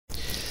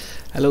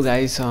Hello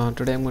guys,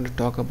 today I'm going to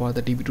talk about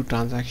the DB2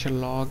 transaction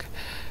log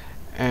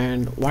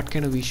and what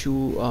kind of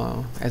issue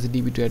as a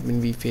DB2 admin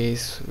we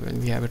face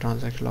when we have a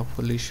transaction log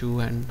full issue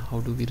and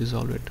how do we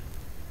resolve it.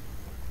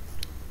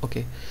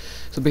 Okay,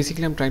 so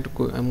basically I'm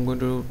going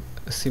to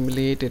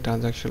simulate a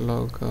transaction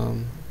log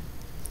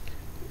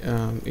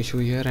issue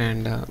here,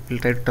 and we'll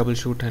try to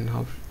troubleshoot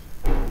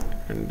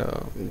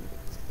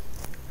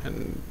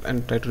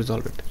and try to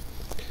resolve it.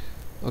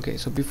 Okay,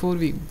 so before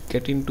we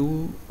get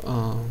into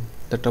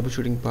the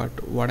troubleshooting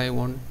part, what I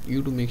want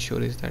you to make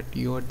sure is that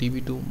your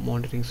DB2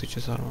 monitoring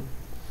switches are on.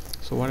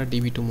 So what are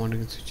DB2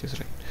 monitoring switches,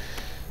 right?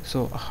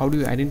 So how do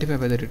you identify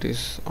whether it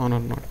is on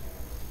or not?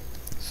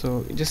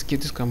 So just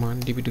give this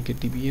command db2 get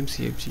dbname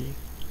cfg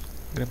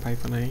grep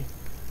 -i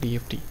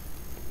dft,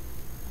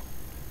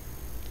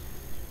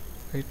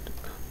 right?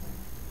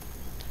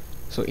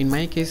 So in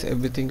my case,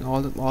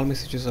 all my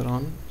switches are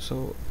on.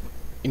 So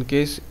in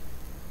case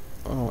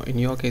in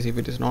your case, if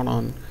it is not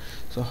on,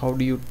 so how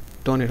do you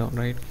turn it on,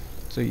 right?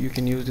 So you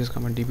can use this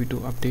command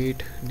db2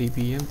 update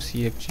dbm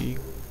cfg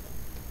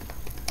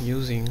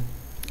using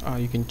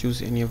you can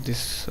choose any of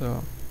this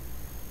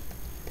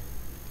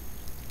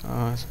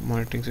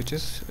monitoring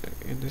switches.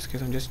 In this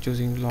case I'm just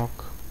choosing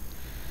lock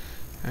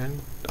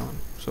and on.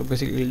 So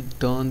basically it'll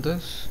turn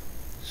the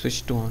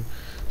switch to on.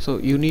 So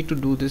you need to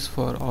do this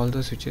for all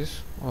the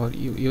switches, or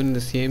even in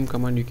the same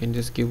command you can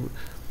just give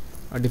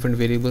different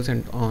variables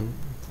and on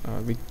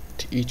with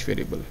each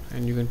variable,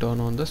 and you can turn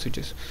on the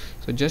switches.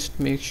 So just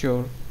make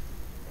sure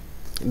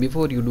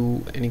before you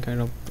do any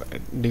kind of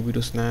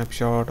DB2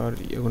 snapshot, or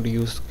you're going to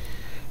use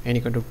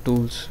any kind of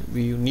tools,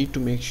 we need to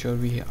make sure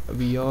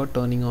we are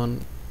turning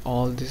on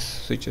all these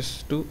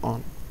switches to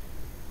on.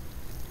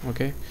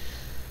 Okay,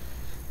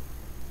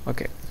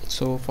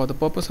 so for the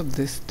purpose of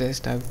this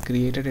test, I've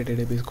created a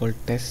database called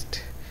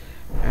test,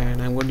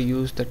 and I'm going to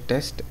use the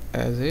test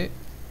as a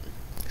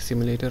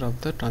simulator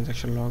of the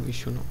transaction log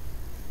issue now.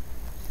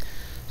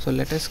 So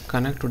let us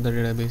connect to the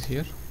database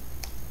here.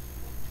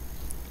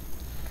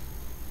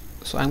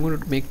 So I'm going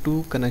to make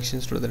two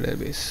connections to the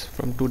database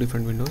from two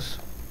different windows.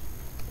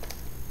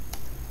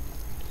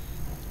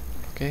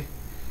 Okay,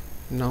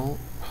 now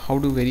how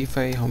to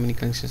verify how many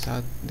connections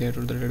are there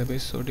to the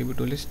database? So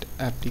db2 list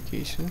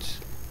applications.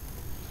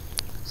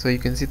 So you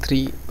can see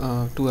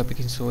two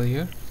applications over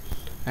here,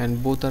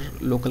 and both are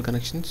local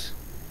connections.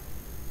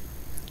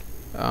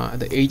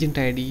 The agent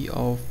ID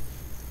of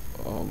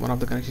one of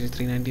the connections is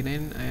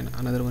 399 and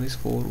another one is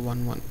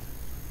 411.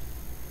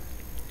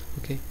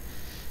 Okay,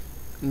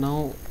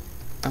 now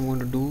I'm going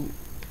to do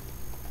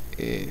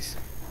is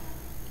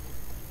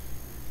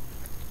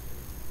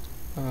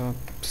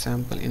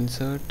sample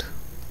insert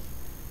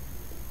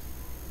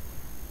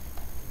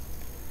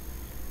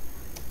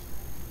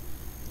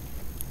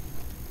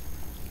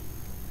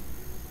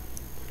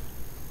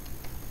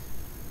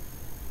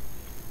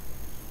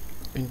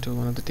into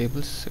one of the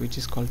tables which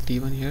is called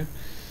T1 here.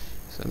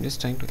 So I'm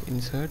just trying to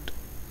insert.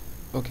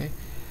 Okay,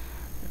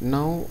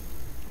 now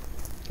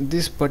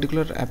this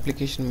particular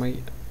application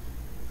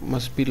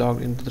must be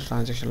logged into the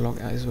transaction log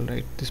as well,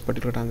 right? This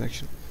particular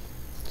transaction.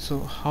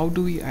 So how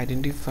do we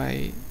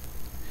identify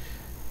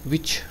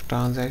which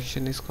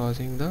transaction is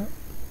causing the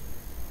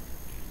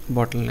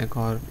bottleneck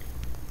or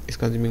is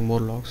consuming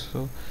more logs?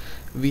 So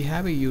we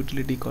have a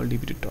utility called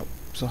db2 top.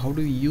 So how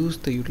do we use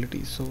the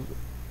utility? So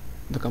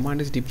the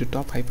command is db2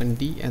 top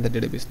 -d and the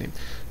database name.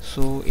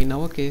 So in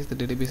our case the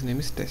database name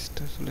is test,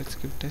 so let's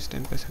give test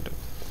and press enter.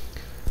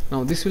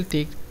 Now this will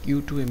take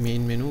you to a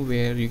main menu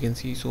where you can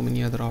see so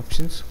many other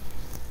options,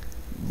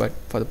 but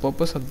for the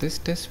purpose of this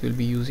test we'll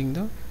be using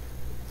the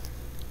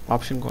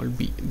option called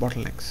B,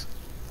 bottlenecks.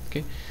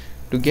 Okay,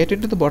 to get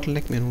into the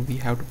bottleneck menu we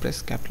have to press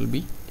capital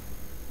B.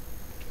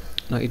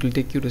 Now it will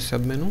take you to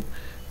sub menu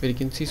where you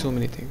can see so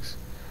many things,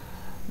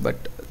 but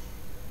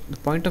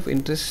the point of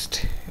interest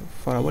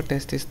for our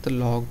test is the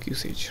log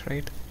usage,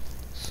 right?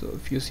 So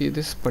if you see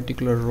this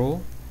particular row,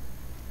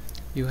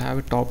 you have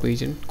a top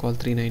agent called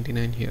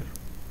 399 here,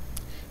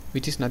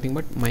 which is nothing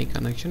but my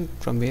connection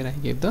from where I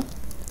gave the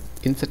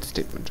insert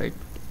statement, right?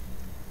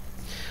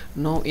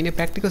 Now in a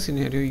practical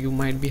scenario you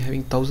might be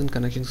having 1000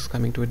 connections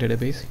coming to a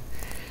database,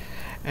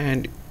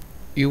 and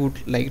you would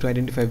like to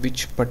identify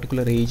which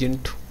particular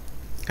agent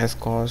has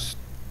caused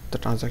the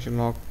transaction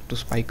log to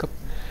spike up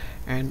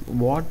and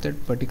what that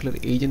particular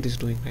agent is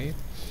doing, right?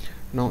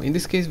 Now in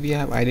this case we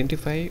have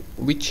identified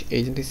which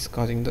agent is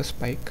causing the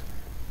spike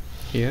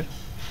here,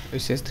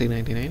 which says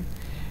 399,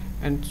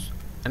 and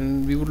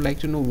we would like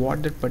to know what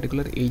that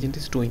particular agent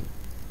is doing.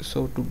 So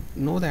to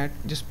know that,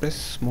 just press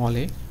small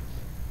a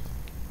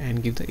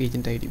and give the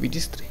agent ID, which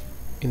is 3,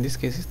 in this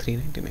case is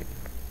 399.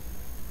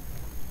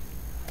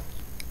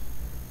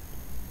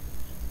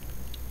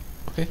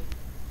 Okay,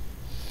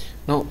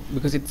 now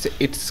because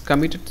it's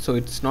committed, so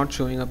it's not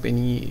showing up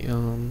any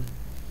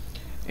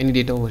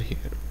data over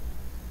here.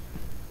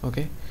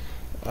 Okay,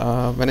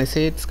 when I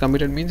say it's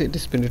committed means it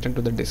has been written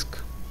to the disk.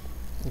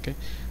 Okay,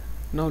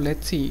 now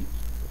let's see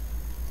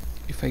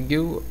if I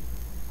give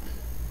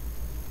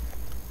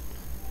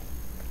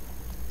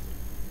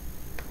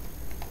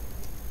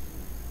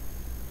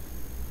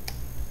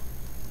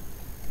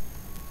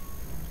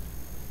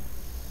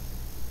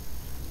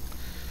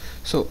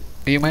So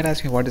you might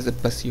ask me, what is the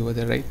plus C over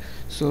there, right?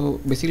 So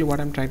basically what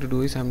I'm trying to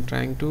do is I'm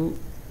trying to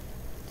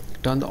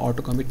turn the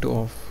auto commit to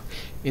off.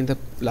 In the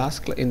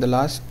last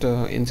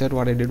insert,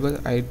 what I did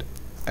was I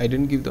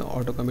didn't give the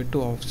auto commit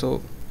to off,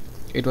 so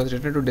it was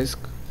written to disk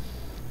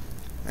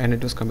and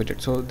it was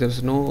committed, so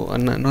there's no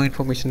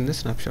information in the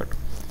snapshot.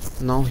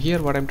 Now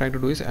here what I'm trying to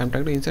do is I'm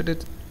trying to insert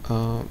it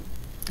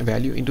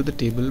value into the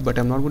table, but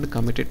I'm not going to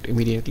commit it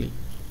immediately,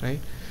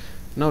 right?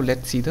 Now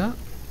let's see the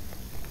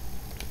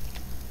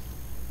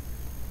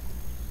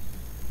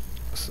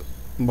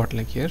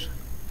bottleneck here.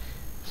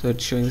 So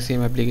it's showing the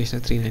same application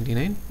as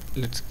 399.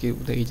 Let's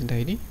give the agent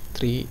ID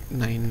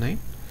 399,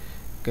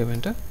 give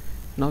enter.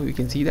 Now you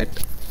can see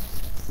that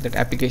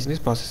application is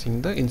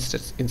processing the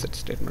insert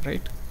statement,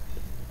 right?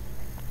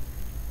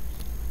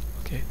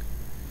 Okay,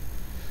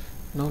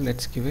 now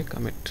let's give a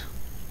commit.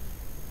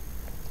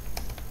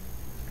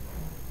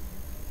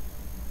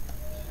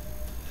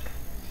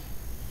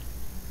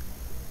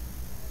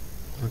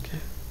 Okay,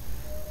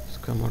 let's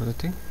come out of the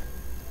thing.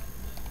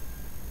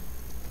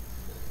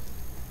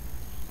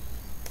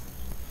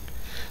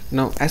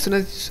 Now as soon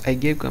as I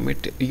gave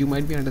commit, you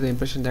might be under the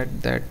impression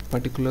that that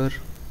particular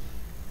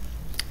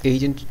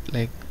agent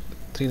like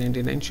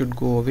 399 should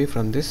go away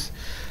from this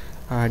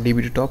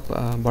DB2 top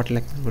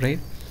bottleneck, right?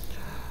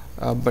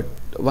 But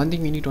one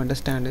thing we need to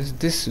understand is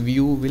this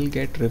view will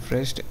get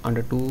refreshed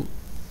under two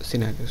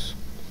scenarios.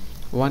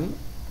 One,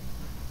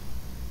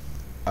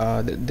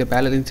 the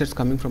parallel inserts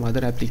coming from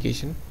other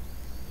application,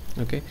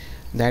 okay,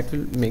 that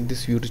will make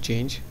this view to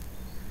change.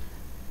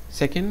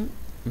 Second,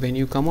 when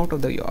you come out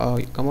of the your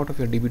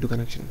DB2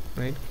 connection,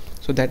 right,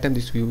 so that time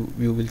this view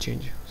will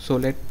change. So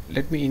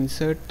let me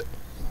insert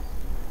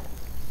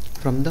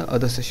from the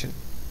other session.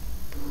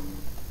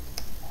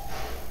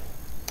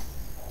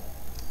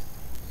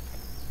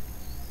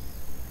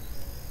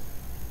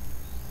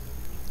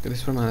 This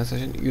is from another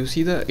session. You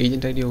see the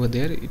agent ID over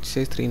there, it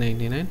says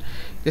 399.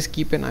 Just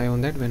keep an eye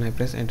on that when I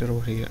press enter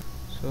over here.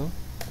 So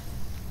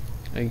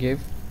I gave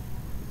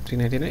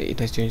 399, it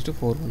has changed to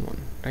 411,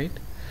 right?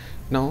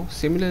 Now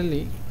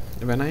similarly,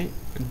 when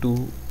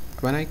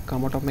I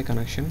come out of my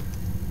connection,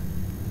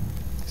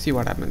 see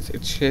what happens.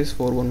 It says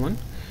 411.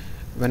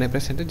 When I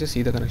press enter, just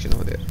see the connection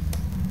over there.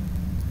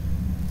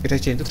 It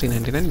has changed to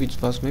 399,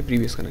 which was my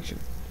previous connection,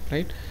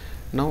 right?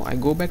 Now I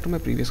go back to my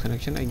previous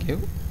connection. I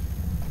gave,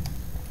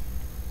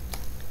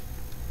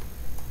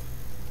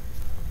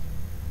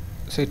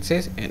 so it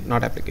says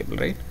not applicable,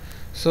 right?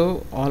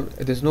 So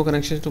there's no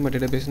connections to my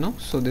database now,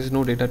 so there's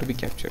no data to be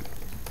captured.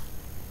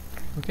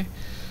 Okay,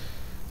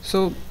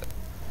 so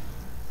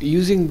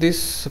using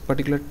this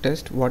particular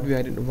test, what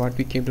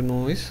we came to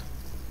know is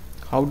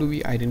how do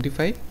we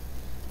identify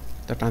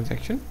the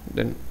transaction,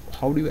 then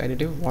how do you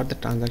identify what the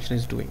transaction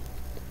is doing.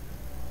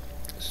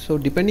 So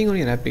depending on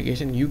your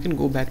application, you can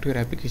go back to your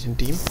application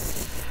team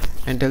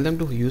and tell them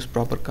to use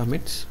proper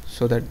commits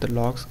so that the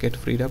logs get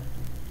freed up.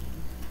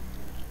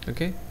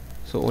 Okay,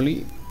 so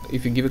only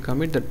if you give a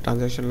commit, the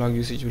transaction log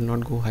usage will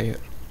not go higher.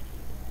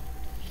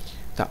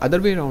 The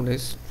other way around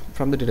is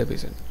from the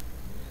database end.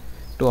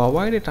 To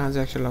avoid a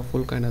transaction log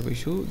full kind of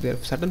issue, there are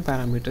certain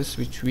parameters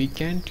which we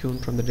can tune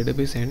from the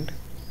database end,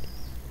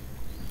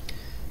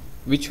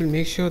 which will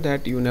make sure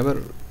that you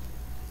never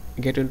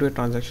get into a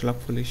transaction log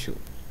full issue,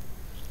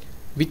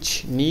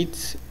 which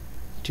needs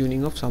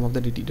tuning of some of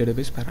the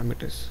database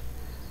parameters,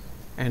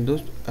 and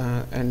those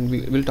and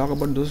we will talk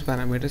about those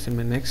parameters in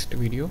my next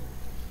video,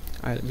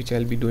 which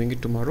I'll be doing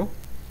it tomorrow,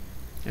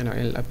 and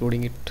I'll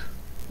uploading it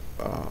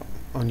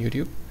on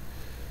YouTube,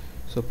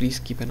 so please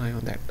keep an eye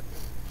on that.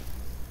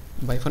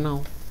 Bye for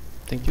now.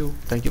 Thank you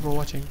for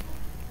watching.